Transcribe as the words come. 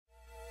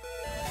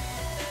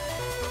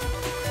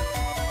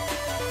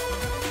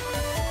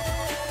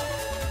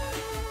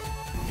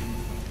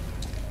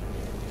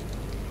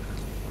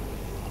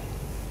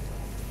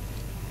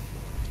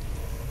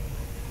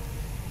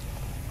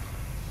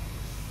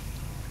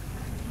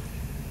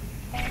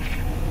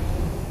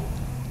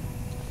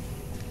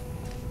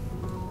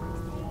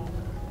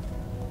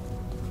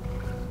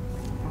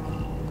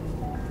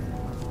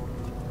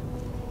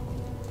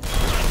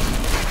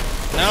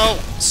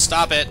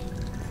Stop it!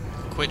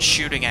 Quit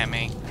shooting at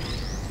me.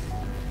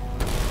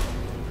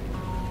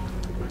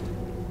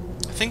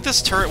 I think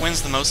this turret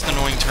wins the most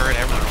annoying turret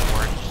ever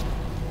award.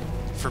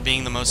 For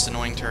being the most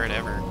annoying turret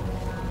ever.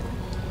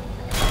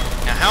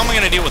 Now, how am I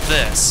gonna deal with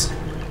this?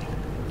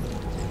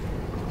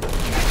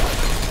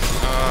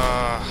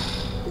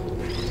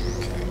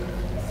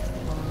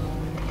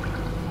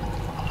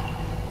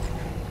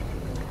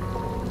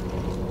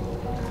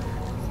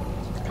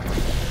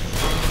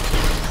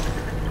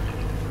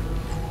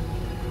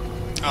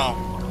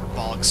 Oh,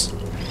 bollocks.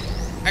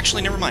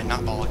 Actually, never mind, not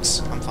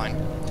bollocks. I'm fine.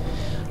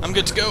 I'm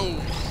good to go!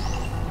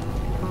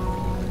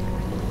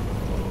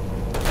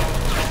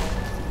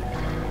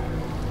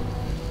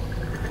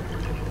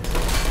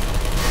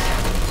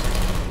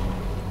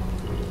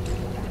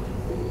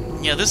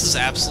 Yeah, this is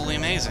absolutely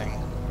amazing.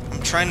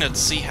 I'm trying to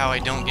see how I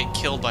don't get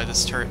killed by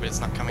this turret, but it's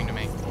not coming to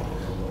me.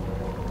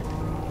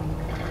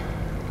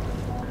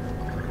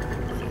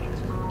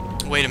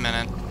 Wait a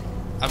minute.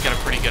 I've got a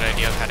pretty good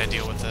idea of how to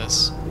deal with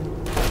this.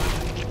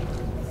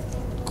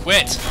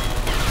 Quit!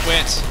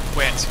 Quit!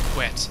 Quit!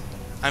 Quit!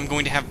 I'm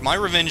going to have my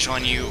revenge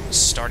on you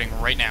starting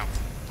right now.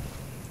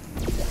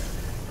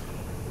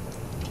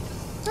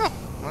 Oh,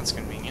 well, that's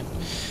convenient.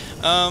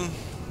 Okay.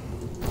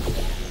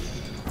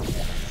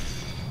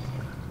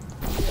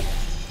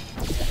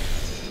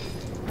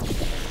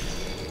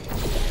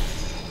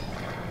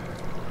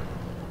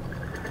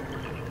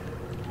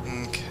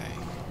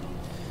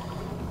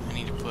 I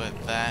need to put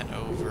that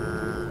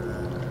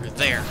over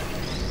there.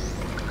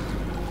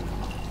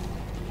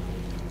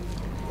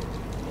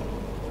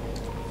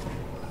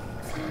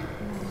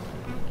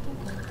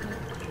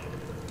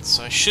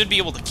 So I should be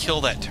able to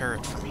kill that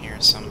turret from here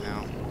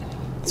somehow.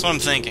 That's what I'm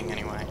thinking,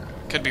 anyway.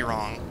 Could be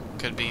wrong.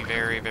 Could be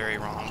very, very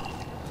wrong.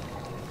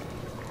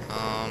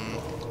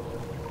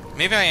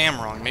 Maybe I am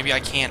wrong. Maybe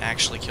I can't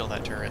actually kill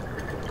that turret.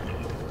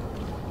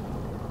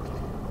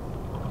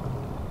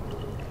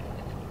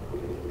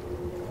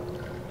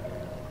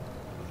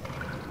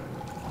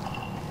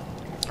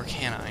 Or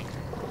can I?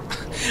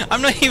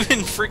 I'm not even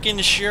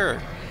freaking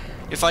sure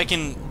if I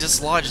can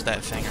dislodge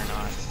that thing or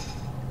not.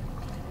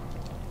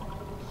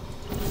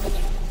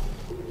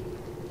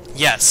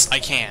 Yes, I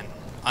can.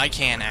 I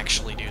can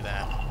actually do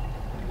that.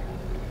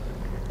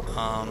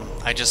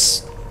 I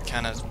just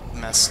kind of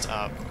messed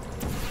up.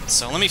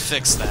 So let me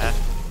fix that.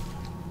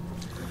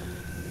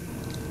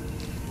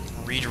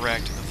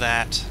 Redirect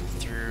that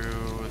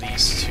through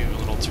these two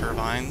little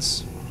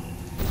turbines.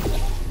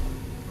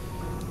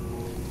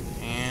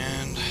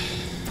 And...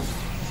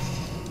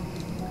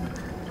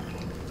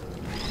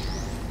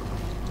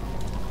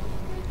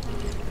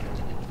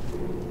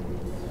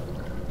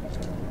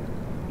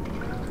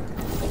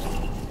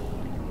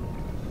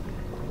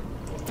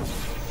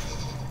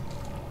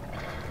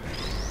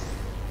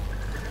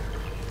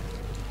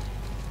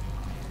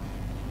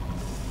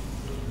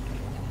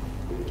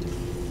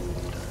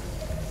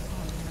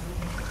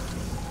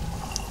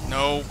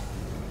 No.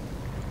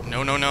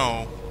 No, no,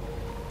 no.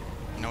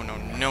 No, no,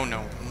 no,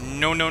 no.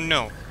 No, no,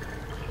 no.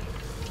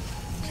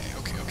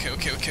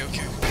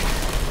 Okay.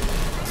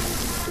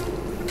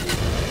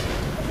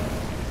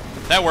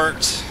 That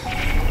worked.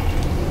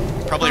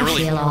 Probably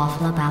really... I feel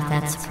awful about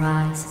that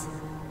surprise.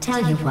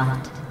 Tell you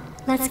what,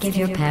 let's give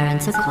your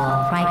parents a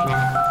call right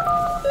now.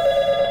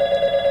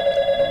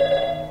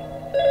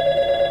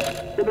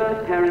 The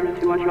birth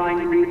parents who are trying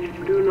to reach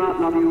do not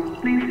love you.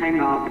 Please hang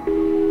up.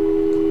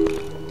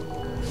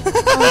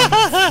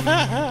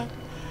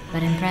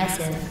 But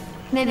impressive.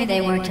 Maybe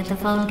they worked at the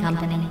phone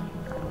company.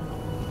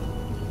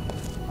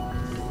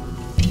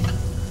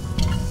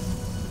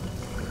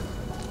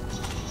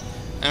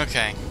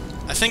 Okay.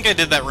 I think I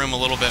did that room a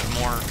little bit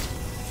more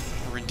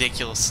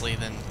ridiculously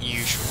than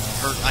usual.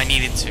 Or I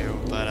needed to,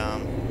 but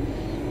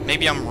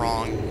maybe I'm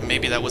wrong.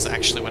 Maybe that was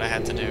actually what I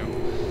had to do.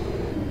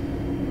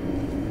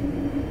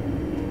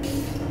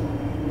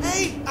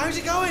 Hey, how's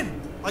it going?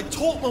 I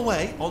talked my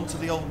way onto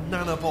the old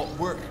nanobot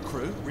work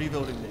crew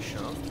rebuilding this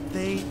shaft.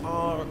 They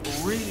are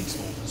really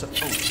small. So,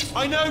 oh,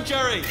 I know,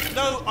 Jerry.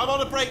 No, I'm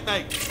on a break,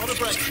 mate. On a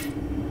break.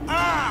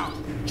 Ah!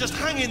 Just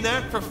hang in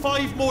there for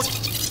 5 more.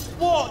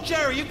 What,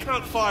 Jerry? You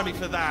can't fire me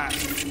for that.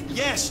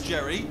 Yes,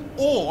 Jerry.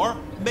 Or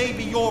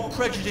maybe your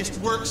prejudiced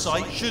work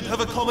site should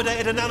have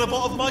accommodated a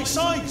nanobot of my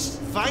size.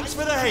 Thanks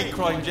for the hate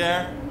crime,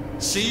 Jer.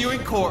 See you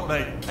in court,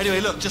 mate. Anyway,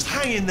 look, just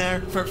hang in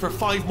there for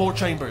 5 more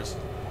chambers.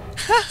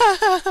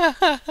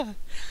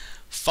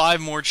 5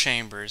 more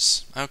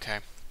chambers. Okay.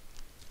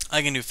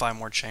 I can do 5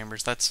 more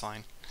chambers, that's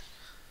fine.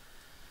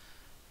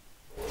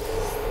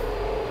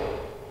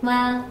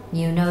 Well,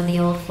 you know the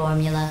old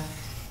formula.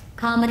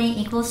 Comedy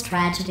equals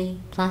tragedy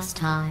plus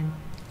time.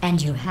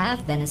 And you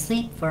have been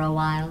asleep for a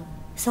while,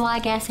 so I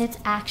guess it's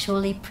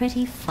actually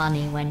pretty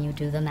funny when you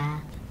do the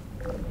math.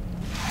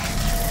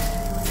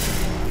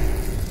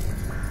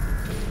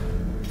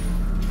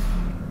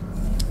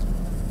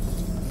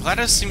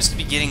 GLaDOS seems to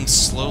be getting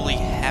slowly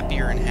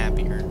happier and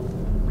happier.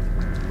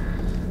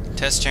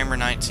 Test chamber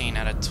 19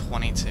 out of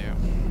 22.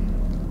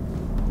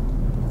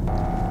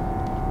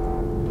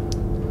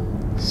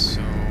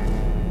 So,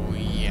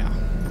 yeah.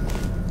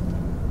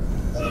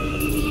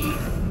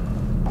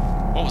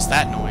 was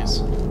that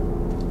noise?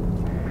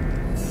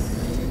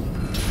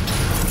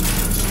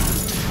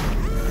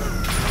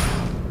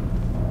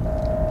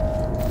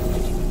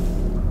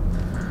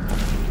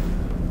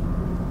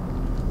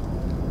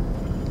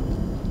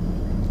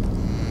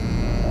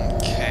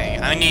 Okay,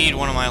 I need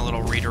one of my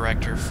little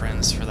redirector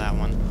friends for that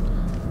one.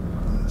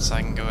 So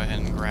I can go ahead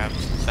and grab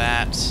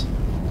that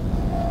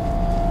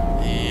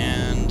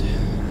and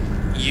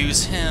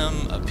use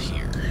him up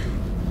here.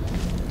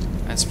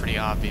 That's pretty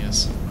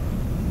obvious.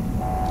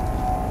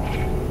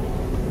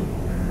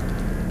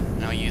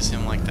 And I'll use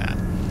him like that.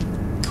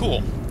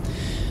 Cool.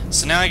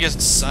 So now I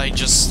guess I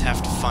just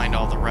have to find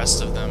all the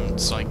rest of them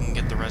so I can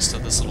get the rest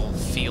of this little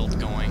field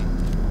going.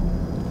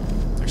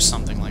 Or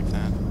something like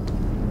that.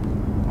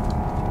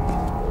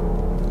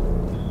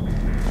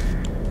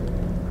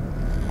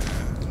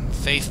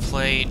 Faith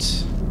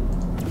plate.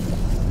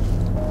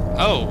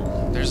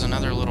 Oh, there's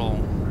another little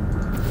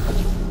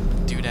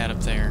doodad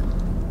up there.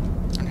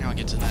 I don't know how I'll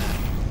get to that.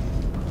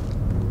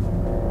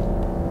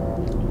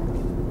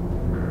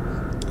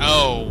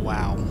 Oh,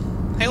 wow.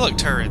 Hey, look,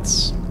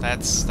 turrets.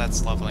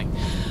 That's lovely.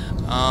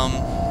 Oh,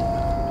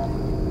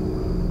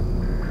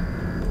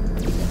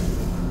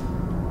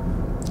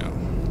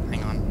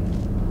 hang on.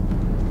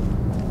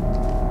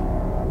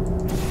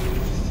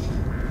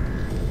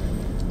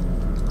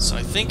 So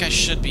I think I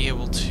should be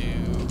able to...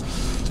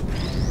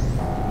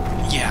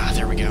 Yeah,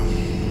 there we go.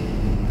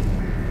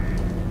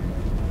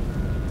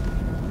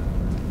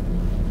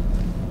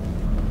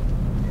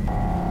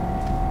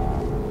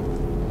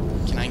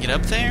 Can I get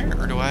up there,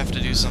 or do I have to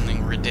do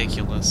something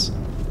ridiculous?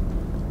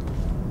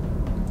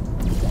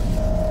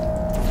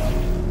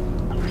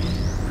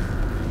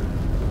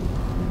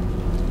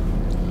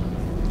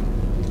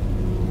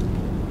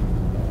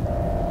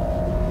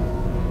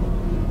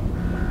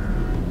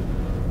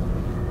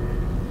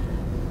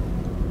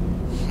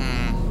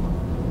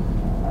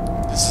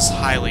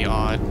 Highly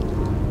odd.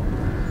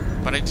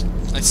 But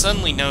I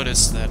suddenly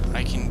noticed that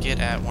I can get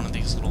at one of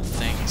these little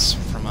things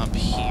from up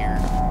here.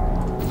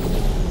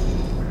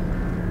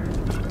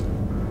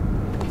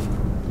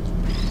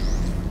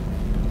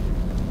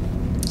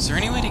 Is there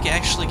any way to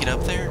actually get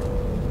up there?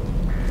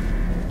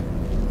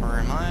 Or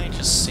am I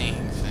just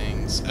seeing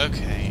things?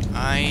 Okay,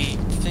 I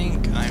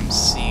think I'm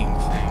seeing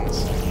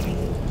things.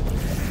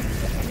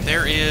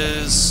 There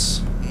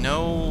is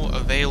no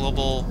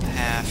available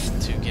path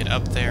to get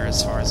up there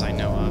as far as I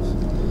know of.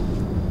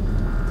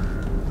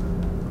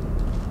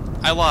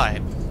 I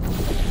lied.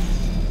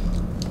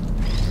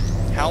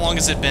 How long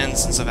has it been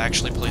since I've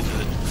actually played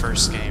the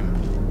first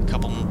game? A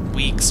couple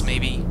weeks,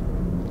 maybe?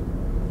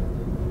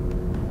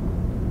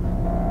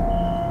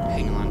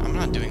 Hang on, I'm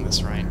not doing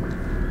this right.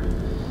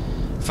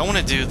 If I want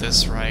to do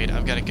this right,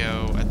 I've got to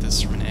go at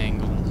this from an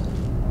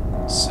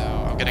angle. So,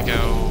 I've got to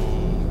go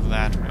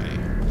that way.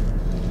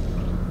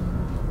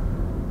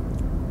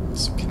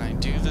 So can I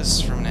do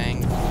this from an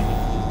angle?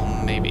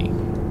 Maybe.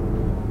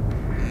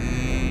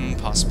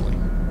 Possibly.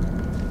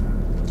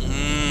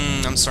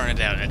 I'm starting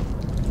to doubt it.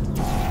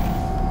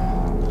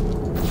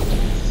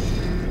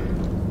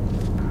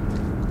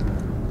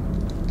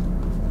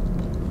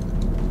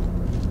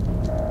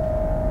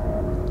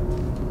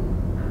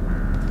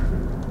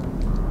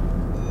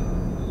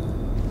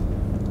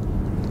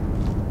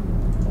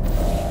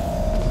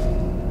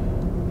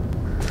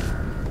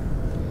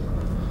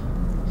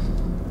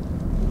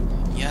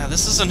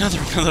 This is another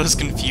one of those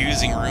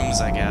confusing rooms,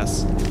 I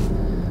guess.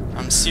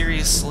 I'm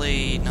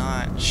seriously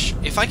not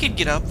if I could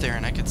get up there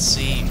and I could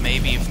see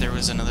maybe if there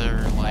was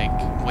another, like,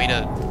 way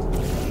to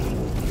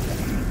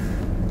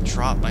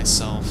drop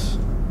myself.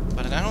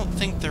 But I don't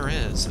think there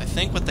is. I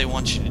think what they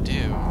want you to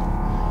do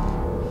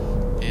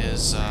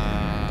is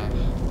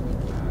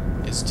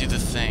do the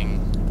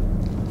thing.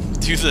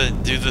 Do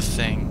the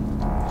thing.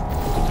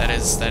 That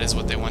is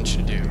what they want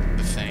you to do.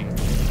 The thing.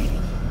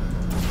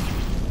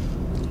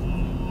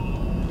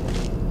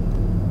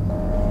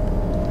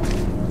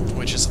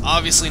 Which is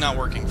obviously not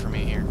working for me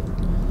here.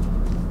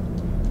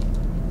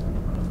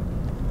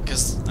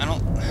 Because none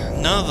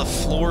of the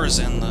floors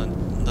and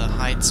the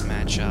heights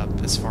match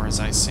up as far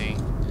as I see.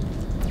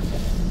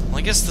 Well,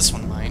 I guess this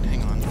one might.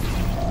 Hang on.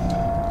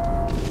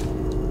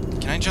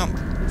 Can I jump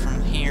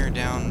from here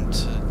down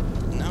to...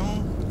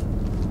 No?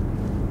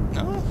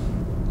 No?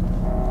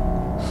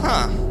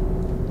 Huh.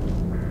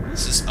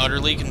 This is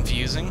utterly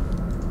confusing.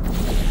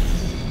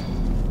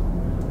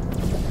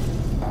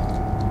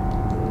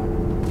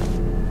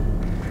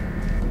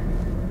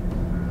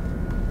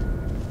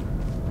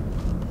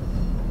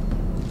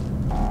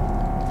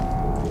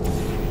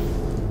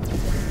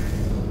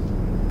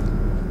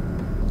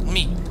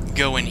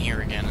 Go in here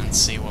again and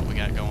see what we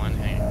got going.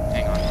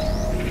 Hang on.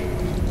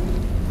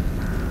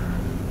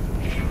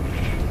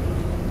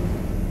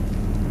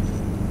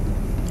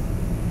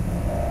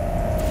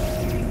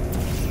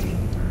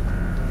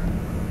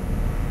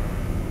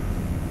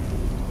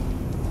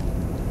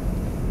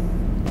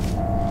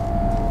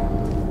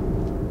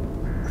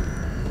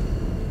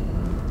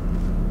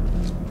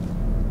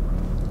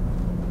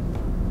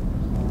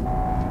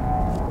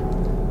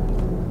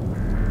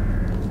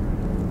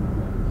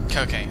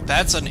 Okay,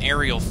 that's an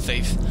aerial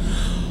faith.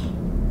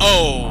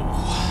 Oh,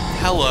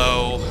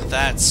 hello.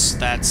 That's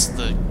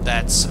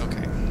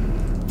okay.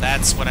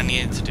 That's what I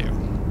needed to do.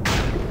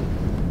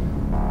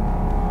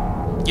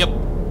 Yep.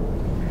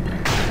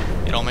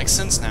 It all makes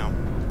sense now.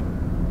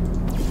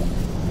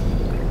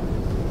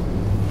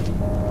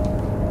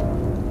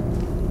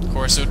 Of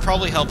course, it would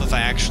probably help if I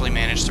actually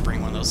managed to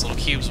bring one of those little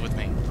cubes with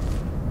me.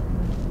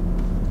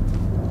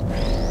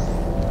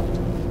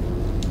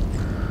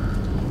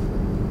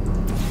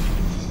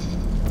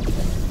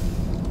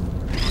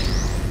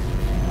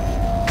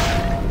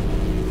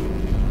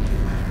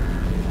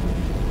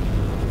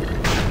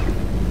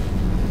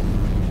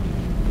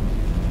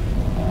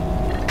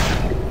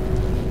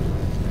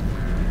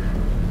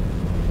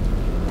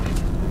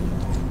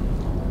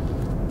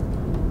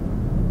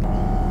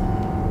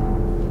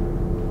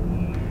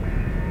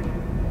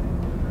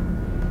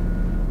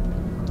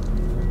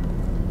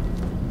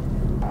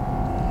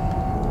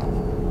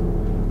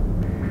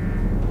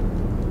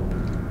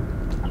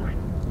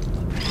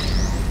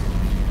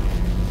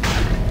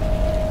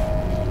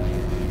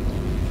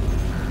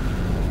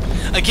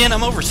 Again,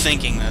 I'm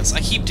overthinking this. I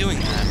keep doing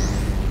that.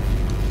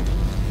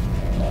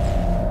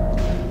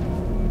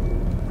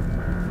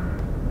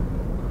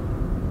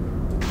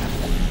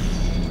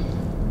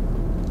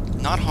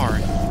 Not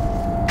hard.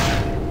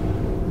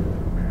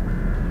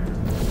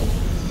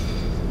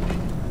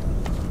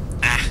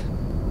 Ah.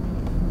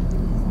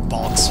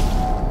 Bollocks.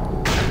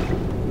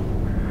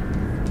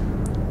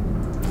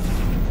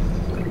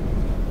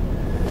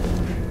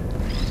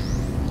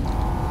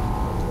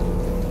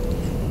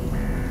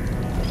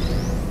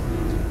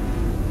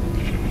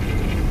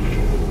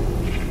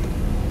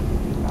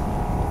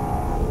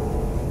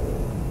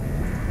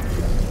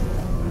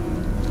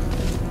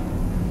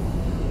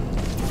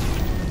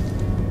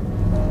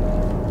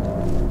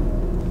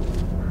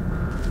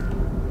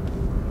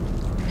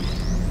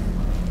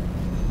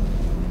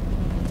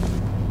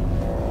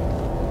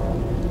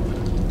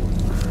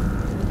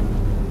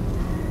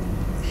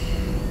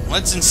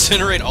 Let's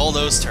incinerate all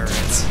those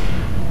turrets.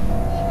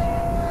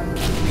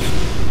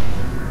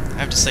 I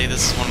have to say,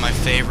 this is one of my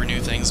favorite new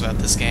things about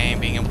this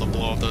game. Being able to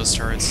blow up those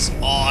turrets is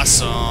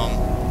awesome.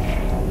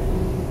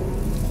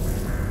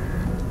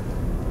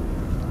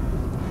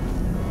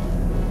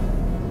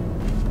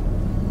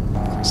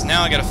 So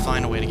now I gotta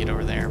find a way to get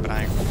over there, but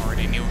I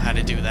already knew how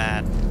to do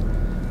that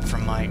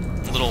from my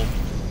little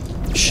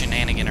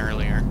shenanigan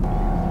earlier.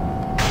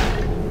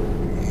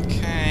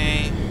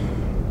 Okay.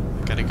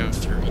 Gotta go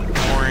through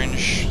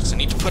orange, so I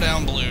need to put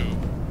out blue.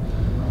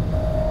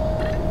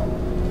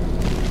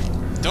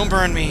 Don't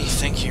burn me,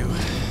 thank you.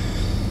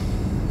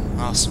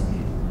 Awesome.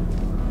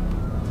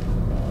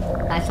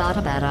 I thought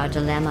about our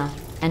dilemma,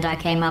 and I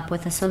came up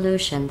with a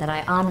solution that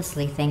I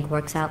honestly think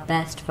works out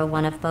best for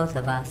one of both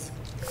of us.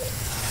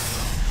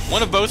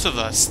 One of both of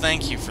us,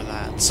 thank you for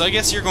that. So I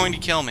guess you're going to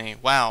kill me.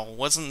 Wow,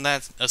 wasn't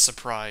that a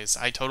surprise?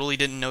 I totally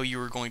didn't know you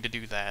were going to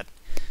do that.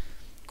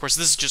 Of course,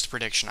 this is just a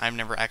prediction. I've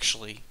never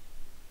actually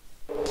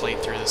played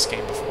through this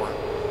game before.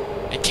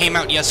 It came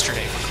out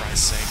yesterday, for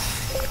Christ's sake.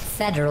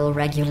 Federal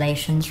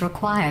regulations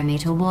require me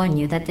to warn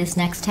you that this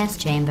next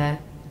test chamber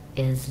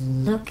is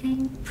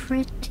looking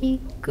pretty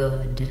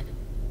good.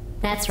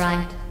 That's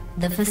right.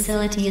 The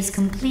facility is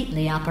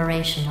completely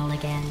operational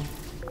again.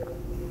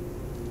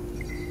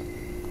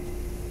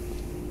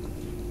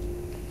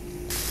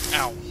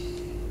 Ow.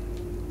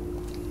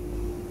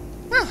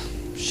 Huh.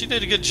 She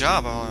did a good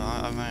job.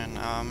 I mean,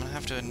 I'm gonna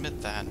have to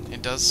admit that.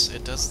 It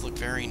does look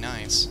very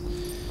nice.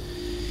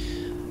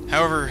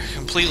 However,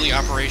 completely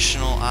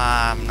operational,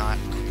 I'm not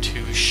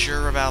too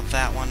sure about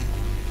that one.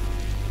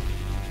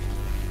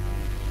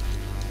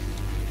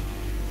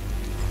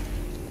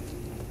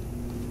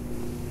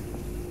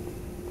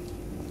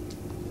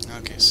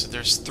 Okay, so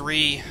there's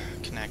 3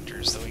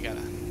 connectors that we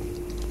gotta